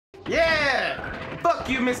Yeah! Fuck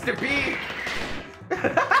you, Mr. B!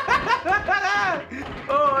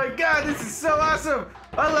 Oh my god, this is so awesome!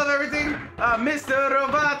 I love everything! Mr.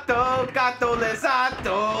 Roboto Gato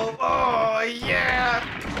Lesato! Oh yeah!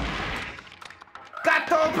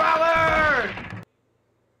 Gato power!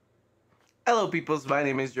 Hello peoples, my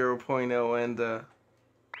name is Gerbil.O and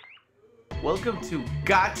welcome to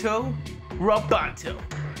Gato Roboto.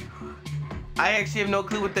 I actually have no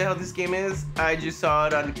clue what the hell this game is. I just saw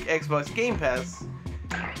it on Xbox Game Pass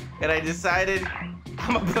and I decided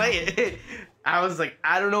I'm gonna play it. I was like,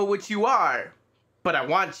 I don't know what you are, but I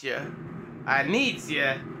want you. I need you,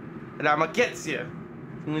 and I'm gonna get you.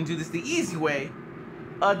 I'm gonna do this the easy way,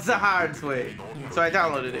 or the hard way. So I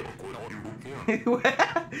downloaded it.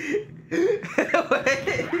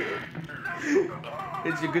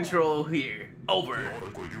 It's your control here. Over.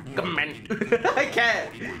 Come on. I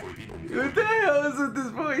can't. What the hell is with this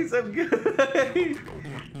voice? I'm good.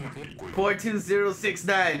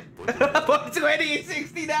 42069.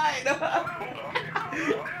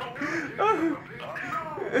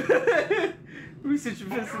 42069. Research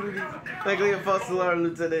facilities. Likely a false alarm,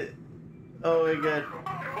 Lieutenant. Oh my god.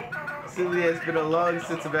 Facility has been a long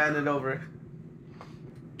since abandoned. Over.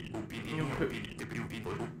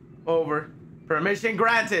 Over. Permission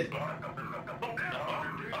granted.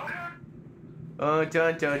 Oh,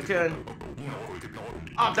 dun dun dun.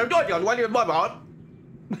 After done, what do you want?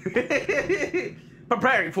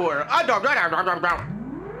 Preparing for.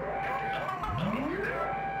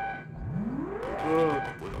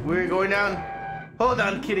 We're going down. Hold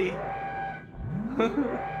on, kitty.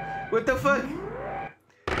 What the fuck?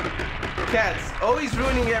 Cats always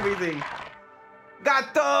ruining everything.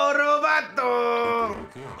 Gato Roboto.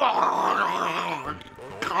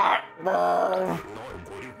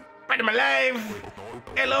 I'm alive.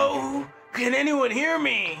 Hello. Can anyone hear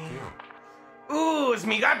me? Ooh, it's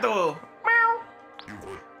me gato. Meow.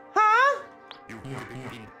 Huh?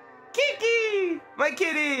 Kiki! My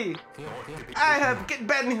kitty! I have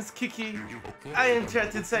bad news, Kiki. I am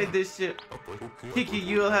trapped inside this ship. Kiki,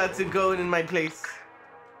 you'll have to go in my place.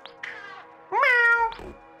 Meow!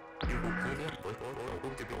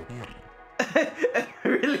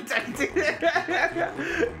 Really tight.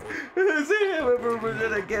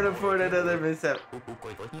 I can't afford another mishap.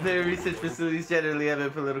 Their research facilities generally have a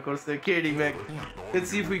political security mech. Let's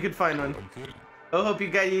see if we can find one. I hope you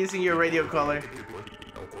guys are using your radio collar.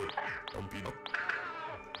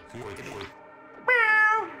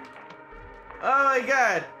 Meow. Oh my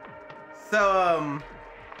god. So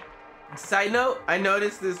side note, I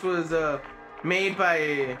noticed this was made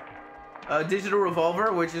by Digital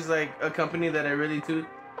Revolver, which is like a company that I really do.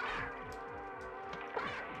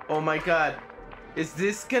 Oh my god. Is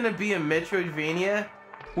this gonna be a Metroidvania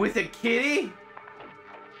with a kitty?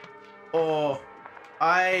 Oh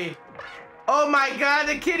my god,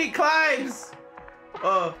 the kitty climbs!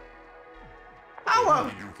 Oh.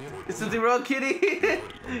 Ow! Is something wrong, kitty?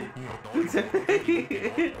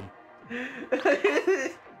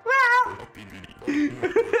 Wow!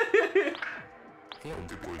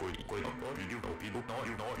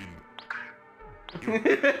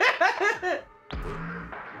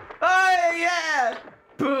 Oh yeah!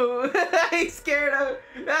 Boo! He's scared of.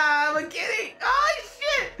 I'm a kitty! Oh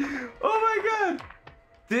shit! Oh my god!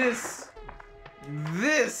 This.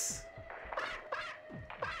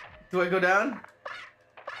 Do I go down?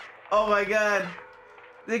 Oh my god!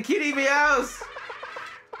 The kitty meows!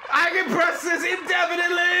 I can press this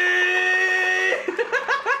indefinitely!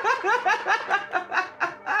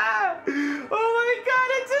 Oh my god,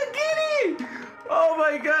 it's a kitty! Oh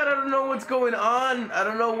my god, I don't know what's going on. I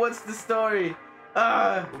don't know what's the story.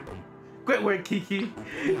 Great work, Kiki.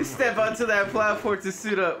 Step onto that platform to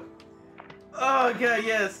suit up. Oh god,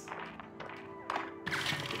 yes.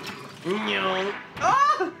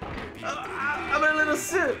 Oh! I'm in a little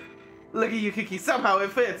suit. Look at you, Kiki. Somehow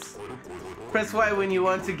it fits. Press Y when you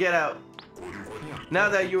want to get out. Now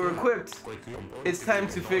that you're equipped, it's time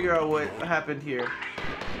to figure out what happened here.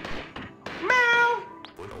 Meow!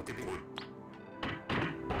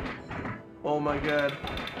 Oh my god.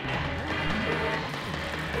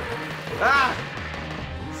 Ah!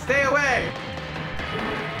 Stay away!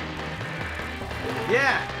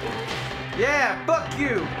 Yeah! Yeah, fuck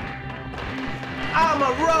you! I'm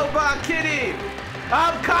a robot kitty!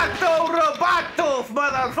 I'm Gato Roboto,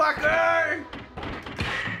 motherfucker!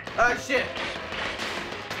 Oh shit.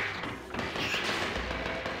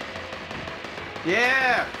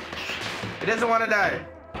 Yeah! It doesn't want to die.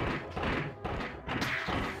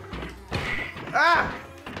 Ah!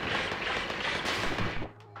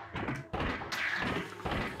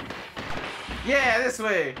 Yeah, this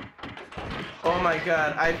way. Oh my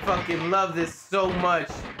god, I fucking love this so much.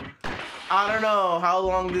 I don't know how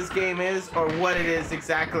long this game is or what it is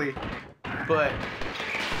exactly, but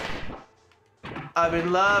I'm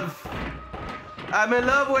in love. I'm in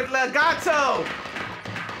love with Gato.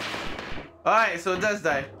 All right, so it does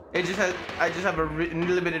die. It just has. I just have a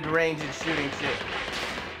limited range in shooting shit.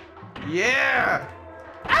 Yeah.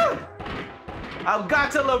 Ow! I'm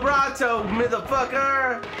Gato Roboto,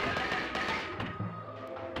 motherfucker.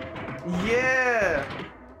 Yeah.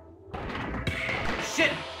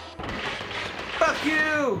 Shit. Fuck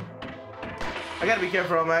you. I gotta be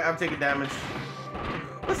careful. I'm taking damage.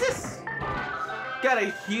 What's this? Got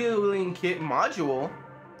a healing kit module.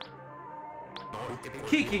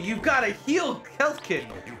 Kiki, you've got a heal health kit.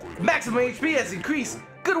 Maximum HP has increased.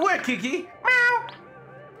 Good work, Kiki. Meow.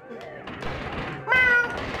 Meow.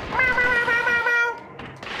 Meow, meow, meow, meow,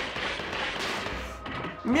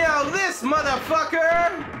 meow. Meow this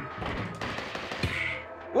motherfucker.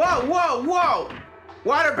 Whoa, whoa, whoa.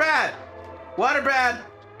 Water bad. Water bad.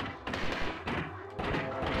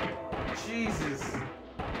 Jesus.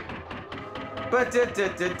 But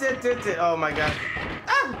oh my god.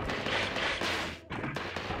 Ah!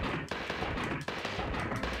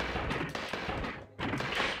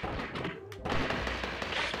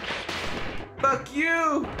 Fuck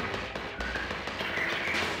you!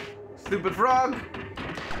 Stupid frog.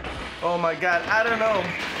 Oh my god, I don't know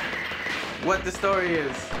what the story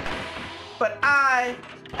is, but I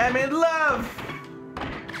am in love.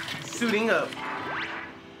 Suiting up.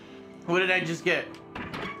 What did I just get?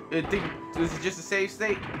 I think this is just a save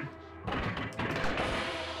state.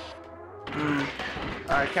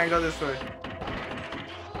 Alright, can't go this way.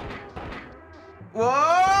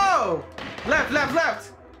 Whoa! Left, left,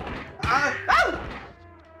 left! Ow!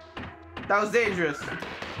 That was dangerous.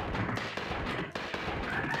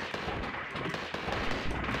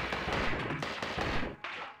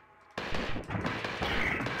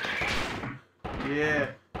 Yeah.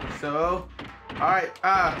 So, alright.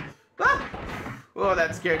 Oh,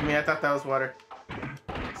 that scared me. I thought that was water.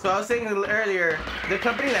 So I was saying earlier, the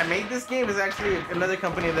company that made this game is actually another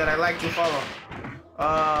company that I like to follow.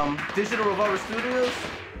 Digital Revolver Studios.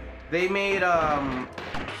 They made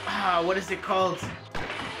what is it called?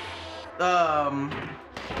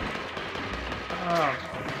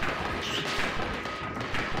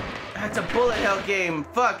 That's a bullet hell game.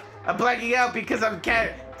 Fuck, I'm blacking out because I'm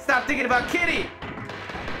stop thinking about Kitty.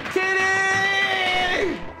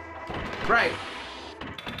 Kitty. Right.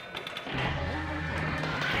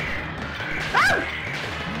 Ah!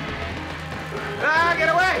 Ah, get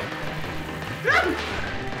away!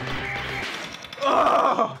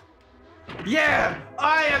 Ah! Oh! Yeah!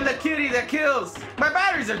 I am the kitty that kills! My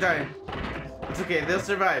batteries are dying! It's okay, they'll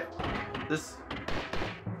survive. This...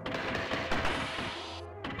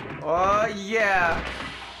 Oh, yeah!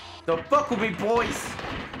 Don't fuck with me, boys!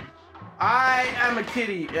 I am a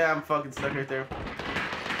kitty! Yeah, I'm fucking stuck right there.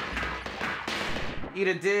 Eat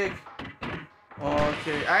a dick.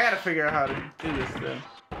 Okay, I gotta figure out how to do this then.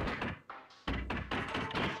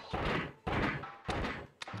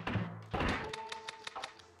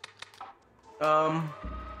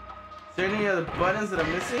 Is there any other buttons that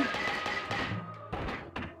I'm missing?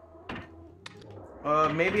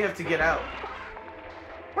 Maybe I have to get out.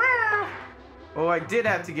 Oh, I did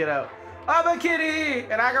have to get out. I'm a kitty!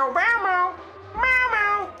 And I go meow meow! Meow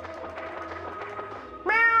meow!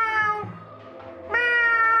 Meow!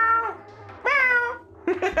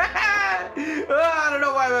 Oh, I don't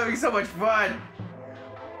know why I'm having so much fun.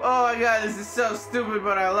 Oh my god, this is so stupid,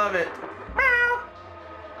 but I love it. Meow.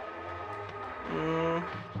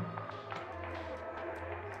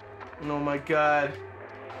 Oh my god.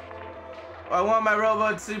 I want my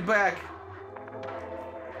robot suit back.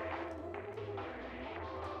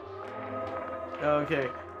 Okay,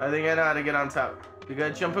 I think I know how to get on top. You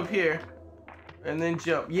gotta jump up here. And then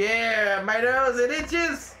jump. Yeah, my nose, it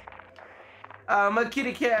itches. I'm a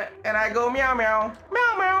kitty cat, and I go meow meow,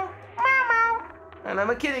 meow meow, meow meow. And I'm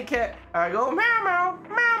a kitty cat, I go meow meow,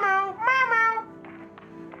 meow meow, meow meow.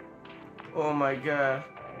 Oh my god.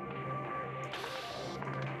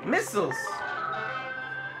 Missiles.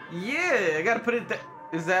 Yeah, I gotta put it.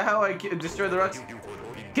 Is that how I destroy the rocks?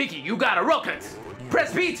 Kiki, you got a rocket.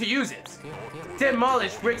 Press B to use it.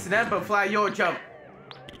 Demolish bricks and amplify your jump.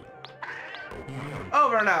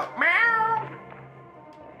 Over now. Meow.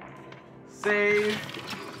 Save.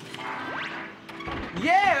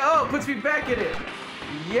 Yeah! Oh, puts me back in it.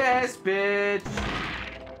 Yes, bitch.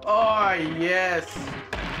 Oh, yes.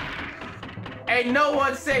 Ain't no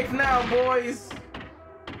one safe now, boys.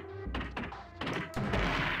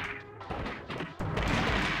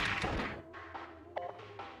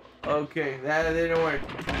 Okay, that didn't work.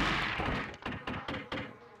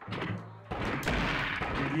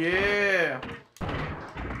 Yeah.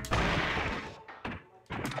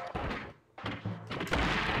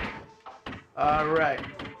 Alright.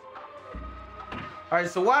 Alright,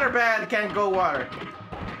 so water bad, can't go water.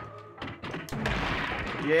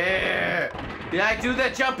 Yeah. Did I do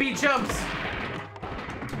the jumpy jumps?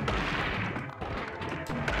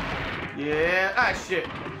 Yeah. Ah, shit.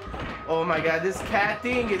 Oh my god, this cat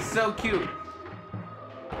thing is so cute.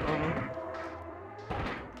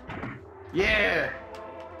 Yeah.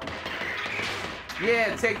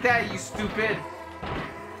 Yeah, take that, you stupid.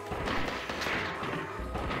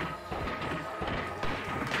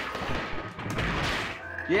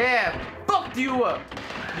 Yeah, fucked you up.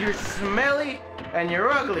 You're smelly and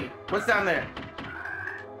you're ugly. What's down there?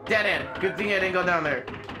 Dead end. Good thing I didn't go down there.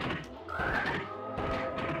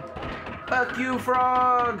 Fuck you,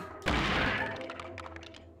 frog.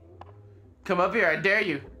 Come up here, I dare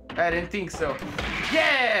you. I didn't think so.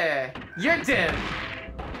 Yeah, you're dead.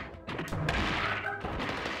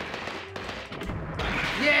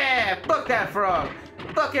 Yeah, fuck that frog.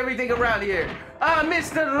 Fuck everything around here. I'm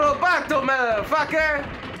Mr. Roboto, motherfucker.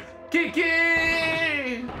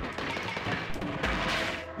 Kiki.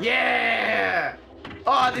 Yeah.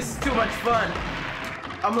 Oh, this is too much fun.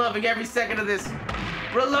 I'm loving every second of this.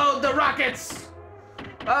 Reload the rockets.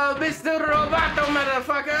 Oh, Mr. Roboto,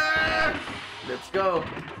 motherfucker. Let's go.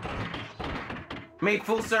 Made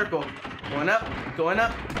full circle. Going up, going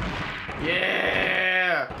up.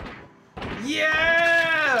 Yeah.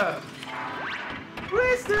 Yeah.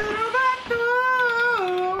 Mr. Roboto.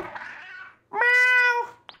 Meow.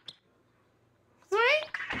 Sweet.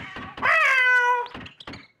 Meow.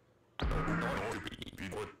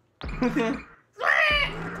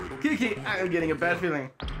 Kiki, I'm getting a bad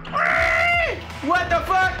feeling. What the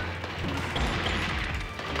fuck?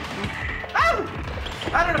 Oh!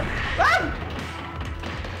 I don't know. Oh!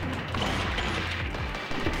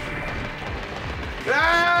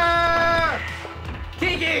 Ah!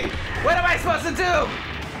 Kiki, what am I supposed to do?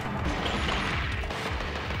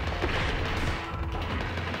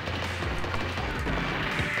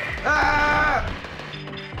 Ah!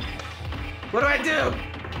 What do I do?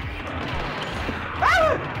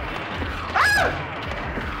 Ah! Ah!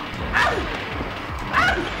 Ah!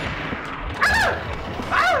 Ah! Ah!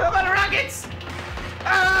 Ah! I'm on the rockets!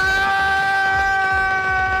 Ah!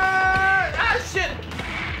 Ah, shit!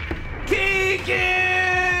 Kiki!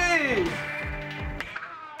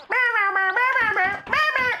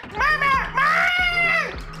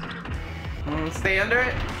 Stay under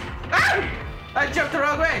it. Ah! I jumped the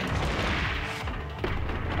wrong way.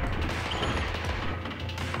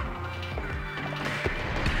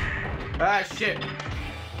 Ah, shit.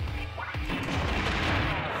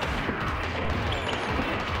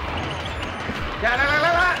 La la la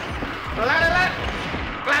la la la la la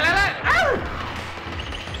la la la.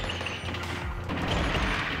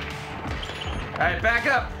 All right, back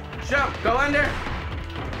up. Jump. Go under.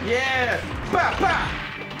 Yeah. Pa pa.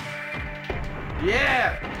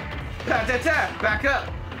 Yeah. Ta ta ta. Back up.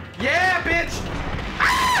 Yeah, bitch.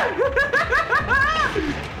 Ah!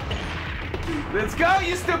 Let's go,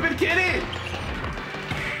 you stupid kitty.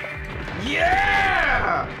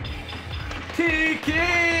 Yeah.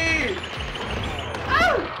 Kiki.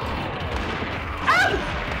 Oh! Oh!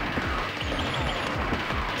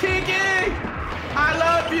 Kiki! I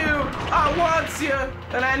love you! I want you!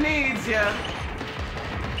 And I need you!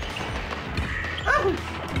 Oh!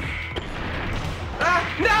 Ah!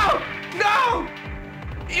 No! No!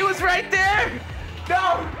 It was right there!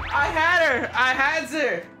 No! I had her! I had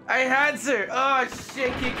her! I had her! Oh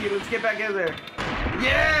shit, Kiki, let's get back in there.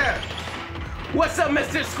 Yeah! What's up,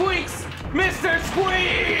 Mr. Squeaks? Mr.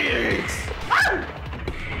 Squeaks! Ah!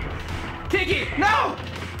 Kiki, no!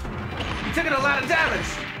 You took a lot of damage.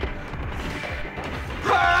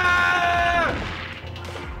 Ah!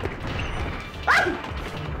 Ah!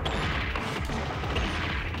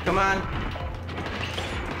 Come on.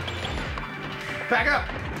 Back up.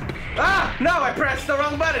 Ah! No, I pressed the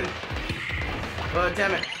wrong button. Oh,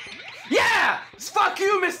 damn it. Yeah! Fuck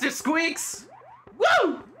you, Mr. Squeaks!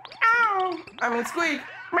 Woo! Ow! I mean, Squeak.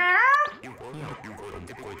 Meow!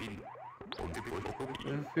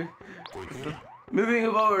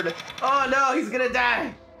 Moving forward. Oh no, he's gonna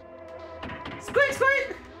die. Squeak,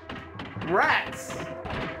 squeak! Rats!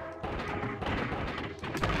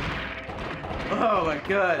 Oh my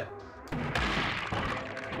god.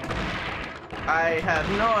 I have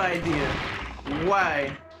no idea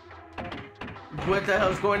why. What the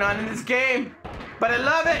hell's going on in this game? But I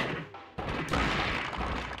love it!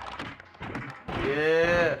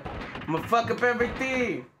 Yeah. I'm gonna fuck up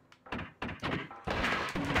everything.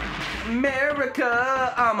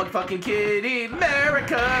 America, I'm a fucking kitty.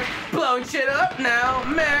 America, blowing shit up now.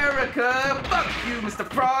 America, fuck you, Mr.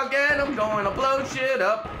 Frog, and I'm going to blow shit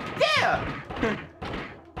up. Yeah!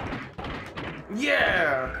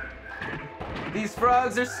 Yeah! These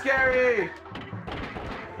frogs are scary.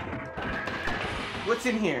 What's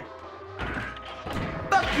in here?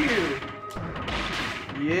 Fuck you!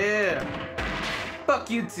 Yeah! Fuck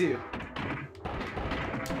you too.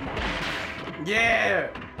 Yeah!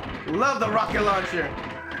 Love the rocket launcher.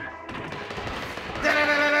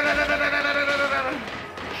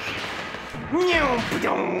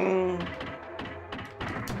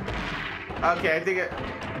 Okay, I think it.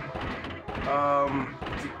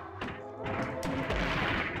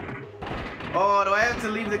 Oh, do I have to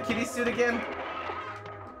leave the kitty suit again?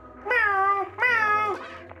 Meow, meow.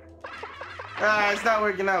 Ah, it's not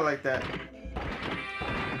working out like that.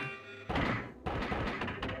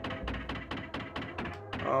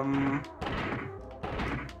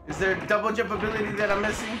 Is there a double jump ability that I'm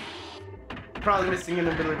missing? Probably missing an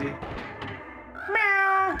ability.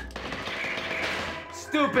 Meow.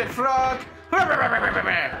 Stupid frog.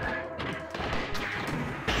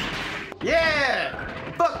 Yeah.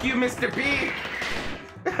 Fuck you, Mr. B.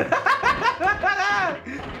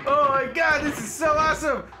 Oh my god, this is so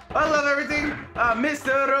awesome. I love everything.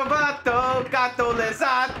 Mr. Roboto Gato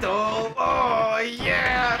Lesato. Oh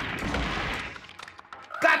yeah.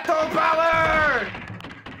 Gato power!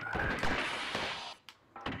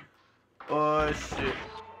 Oh shit.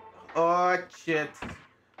 Oh shit.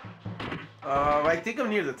 I think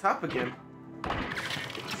I'm near the top again.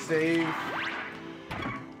 Save.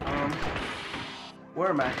 Where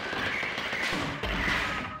am I?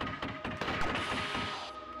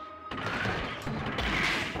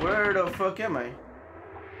 Where the fuck am I?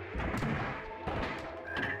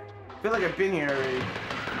 I feel like I've been here already.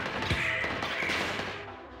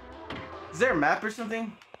 Is there a map or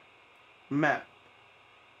something? Map.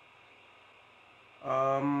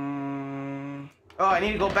 Oh, I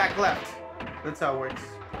need to go back left. That's how it works.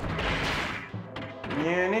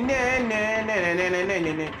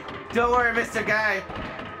 Don't worry, Mr. Guy.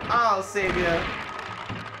 I'll save you.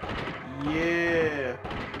 Yeah.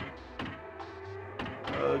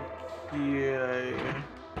 Okay.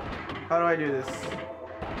 How do I do this?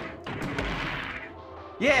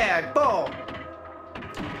 Yeah, fall.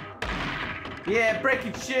 Yeah,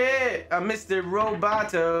 breaking shit. I'm Mr.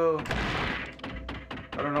 Roboto.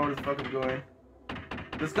 I don't know where the fuck I'm going.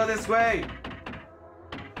 Let's go this way.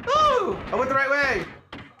 Ooh! I went the right way.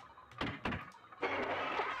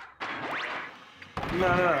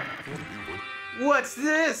 No. What's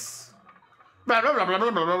this?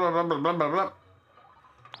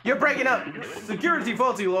 You're breaking up. Security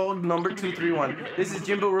faulty log number 231. This is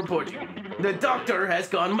Jimbo reporting. The doctor has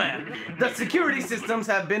gone mad. The security systems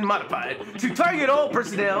have been modified to target all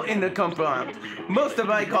personnel in the compound. Most of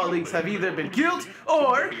my colleagues have either been killed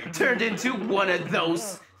or turned into one of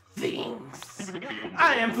those things.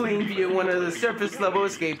 I am fleeing via one of the surface level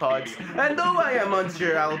escape pods, and though I am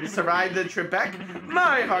unsure I'll survive the trip back,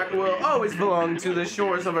 my heart will always belong to the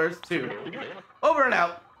shores of Earth too. Over and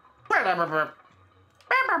out.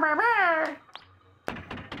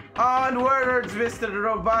 Onwards, Mr.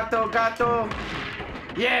 Roboto Gato.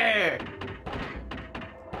 Yeah!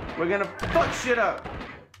 We're gonna fuck shit up.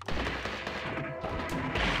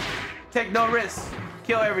 Take no risks.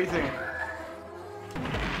 Kill everything.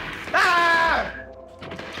 Ah!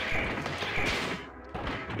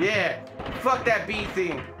 Yeah. Fuck that bee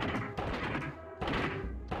thing.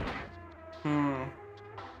 I'm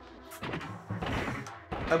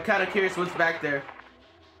kind of curious what's back there.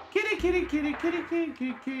 Kitty, kitty, kitty, kitty, kitty,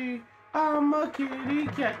 kitty, kitty. I'm a kitty,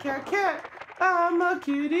 cat, cat, cat. I'm a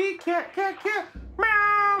kitty, cat, cat, cat.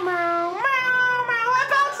 Meow, meow, meow, meow. I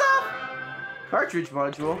found some! Cartridge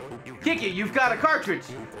module. Kick it, you've got a cartridge.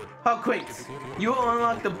 How quick? You will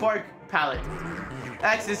unlock the bark palette.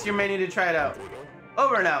 Access your menu to try it out.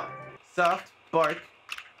 Over and out. Soft, bark.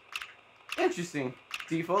 Interesting.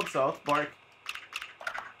 Default, soft, bark.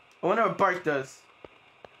 I wonder what bark does.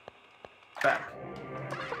 Back.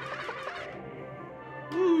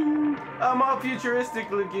 Ooh, I'm all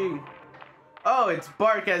futuristic looking. Oh, it's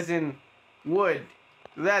bark as in wood.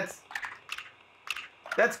 That's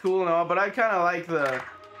cool and all, but I kind of like the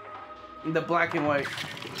black and white.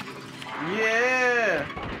 Yeah.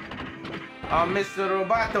 I'm Mr.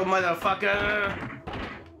 Roboto, motherfucker.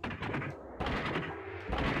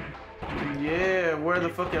 Yeah, where the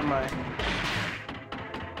fuck am I?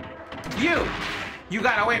 You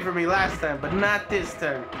got away from me last time, but not this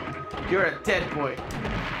time. You're a dead boy.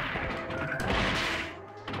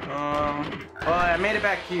 Oh, I made it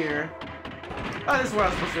back here. Oh, this is where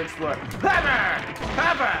I'm supposed to explore. Hammer!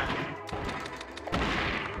 Hammer!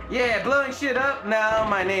 Yeah, blowing shit up now.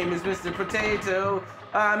 My name is Mr. Potato.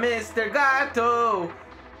 I'm Mr. Gato.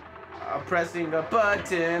 I'm pressing a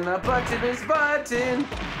button is button.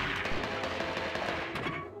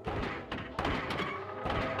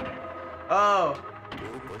 Oh.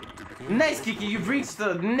 Nice, Kiki, you've reached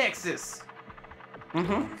the Nexus.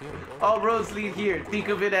 All roads lead here. Think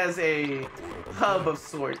of it as a hub of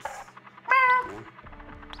sorts.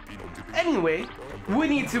 Anyway, we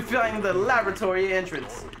need to find the laboratory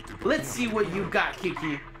entrance. Let's see what you got,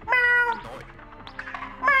 Kiki.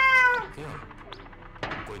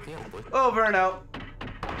 Over and out.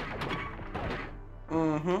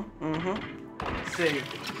 Save.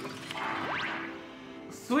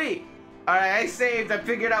 Sweet. Alright, I saved. I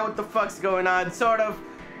figured out what the fuck's going on. Sort of.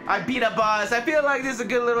 I beat a boss. I feel like this is a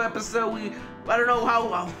good little episode. I don't know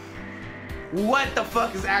how... what the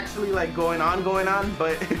fuck is actually like going on,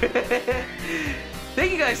 but...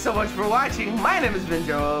 Thank you guys so much for watching. My name has been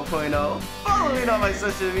Gerbil.O. Follow me on my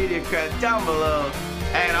social media crap down below.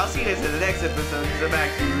 And I'll see you guys in the next episode because I'm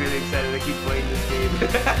actually really excited to keep playing this game.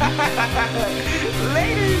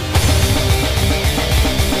 Later!